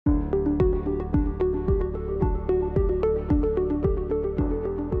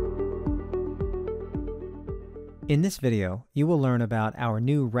In this video, you will learn about our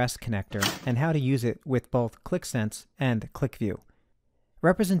new REST connector and how to use it with both Qlik Sense and QlikView.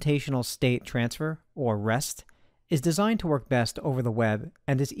 Representational State Transfer, or REST, is designed to work best over the web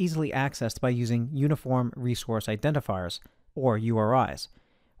and is easily accessed by using Uniform Resource Identifiers, or URIs,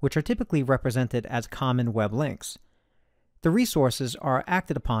 which are typically represented as common web links. The resources are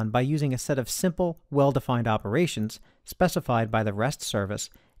acted upon by using a set of simple, well-defined operations specified by the REST service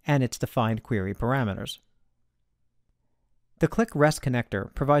and its defined query parameters. The Qlik REST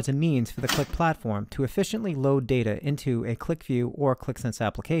Connector provides a means for the Qlik platform to efficiently load data into a QlikView or Qlik Sense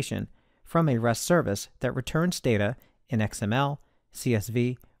application from a REST service that returns data in XML,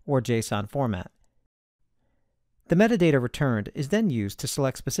 CSV, or JSON format. The metadata returned is then used to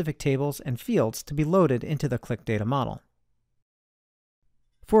select specific tables and fields to be loaded into the Qlik data model.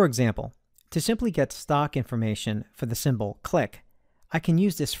 For example, to simply get stock information for the symbol Qlik, I can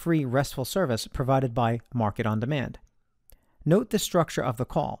use this free RESTful service provided by Market on Demand. Note the structure of the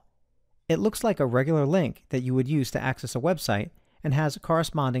call. It looks like a regular link that you would use to access a website and has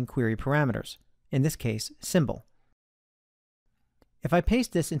corresponding query parameters, in this case, symbol. If I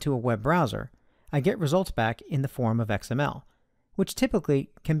paste this into a web browser, I get results back in the form of XML, which typically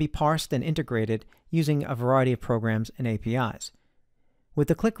can be parsed and integrated using a variety of programs and APIs. With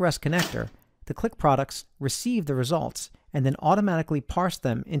the Qlik REST connector, the Qlik products receive the results and then automatically parse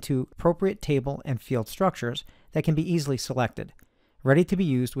them into appropriate table and field structures that can be easily selected, ready to be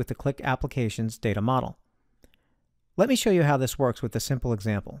used with the Qlik application's data model. Let me show you how this works with a simple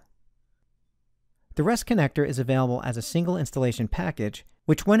example. The REST connector is available as a single installation package,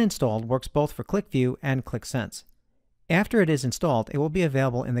 which when installed works both for QlikView and Qlik Sense. After it is installed, it will be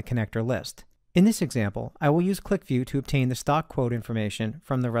available in the connector list. In this example, I will use QlikView to obtain the stock quote information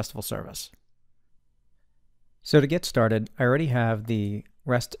from the RESTful service. So to get started, I already have the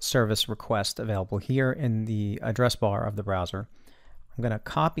REST service request available here in the address bar of the browser. I'm going to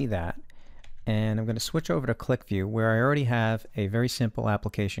copy that and I'm going to switch over to QlikView, where I already have a very simple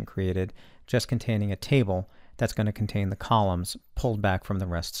application created just containing a table that's going to contain the columns pulled back from the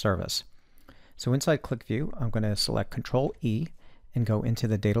REST service. So inside QlikView, I'm going to select Control-E and go into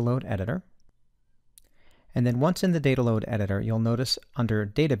the data load editor. And then once in the data load editor, you'll notice under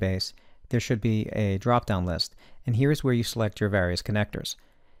Database, there should be a drop-down list, and here's where you select your various connectors.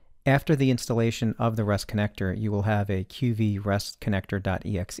 After the installation of the REST connector, you will have a qv REST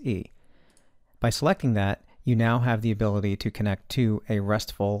connector.exe. By selecting that, you now have the ability to connect to a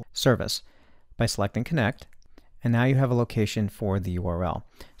RESTful service by selecting Connect, and now you have a location for the URL.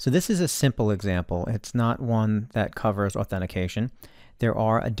 So this is a simple example. It's not one that covers authentication. There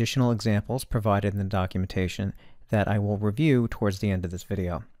are additional examples provided in the documentation that I will review towards the end of this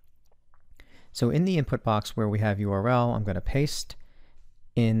video. So in the input box where we have URL, I'm going to paste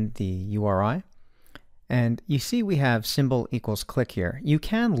in the URI. And you see we have symbol equals Qlik here. You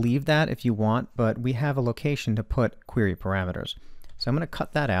can leave that if you want, but we have a location to put query parameters. So I'm going to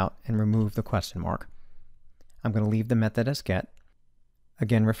cut that out and remove the question mark. I'm going to leave the method as get.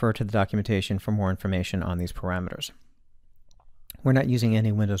 Again, refer to the documentation for more information on these parameters. We're not using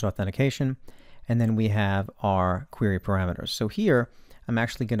any Windows authentication. And then we have our query parameters. So here, I'm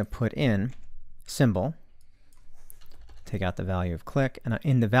actually going to put in symbol, take out the value of Qlik, and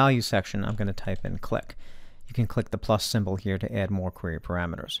in the value section, I'm going to type in Qlik. You can click the plus symbol here to add more query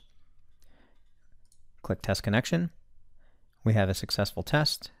parameters. Click Test Connection. We have a successful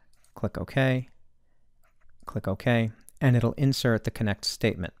test. Click OK. Click OK, and it'll insert the connect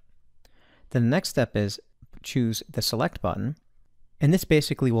statement. Then the next step is choose the select button, and this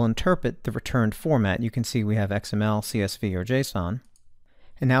basically will interpret the returned format. You can see we have XML, CSV, or JSON.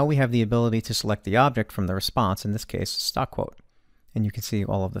 And now we have the ability to select the object from the response, in this case, stock quote. And you can see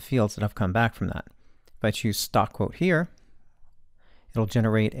all of the fields that have come back from that. If I choose stock quote here, it'll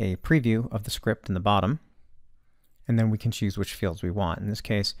generate a preview of the script in the bottom. And then we can choose which fields we want. In this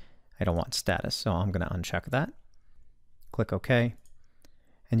case, I don't want status, so I'm going to uncheck that. Click OK.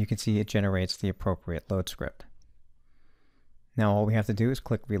 And you can see it generates the appropriate load script. Now all we have to do is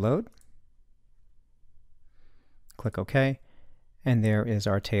click Reload. Click OK. And there is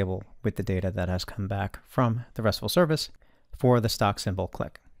our table with the data that has come back from the RESTful service for the stock symbol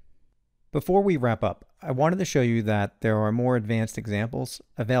Qlik. Before we wrap up, I wanted to show you that there are more advanced examples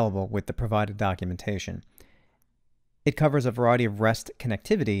available with the provided documentation. It covers a variety of REST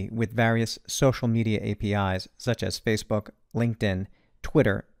connectivity with various social media APIs such as Facebook, LinkedIn,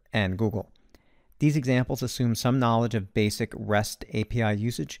 Twitter, and Google. These examples assume some knowledge of basic REST API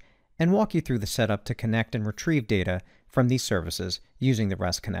usage and walk you through the setup to connect and retrieve data from these services using the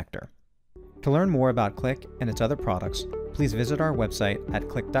REST connector. To learn more about Qlik and its other products, please visit our website at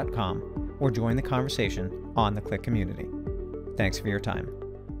qlik.com or join the conversation on the Qlik community. Thanks for your time.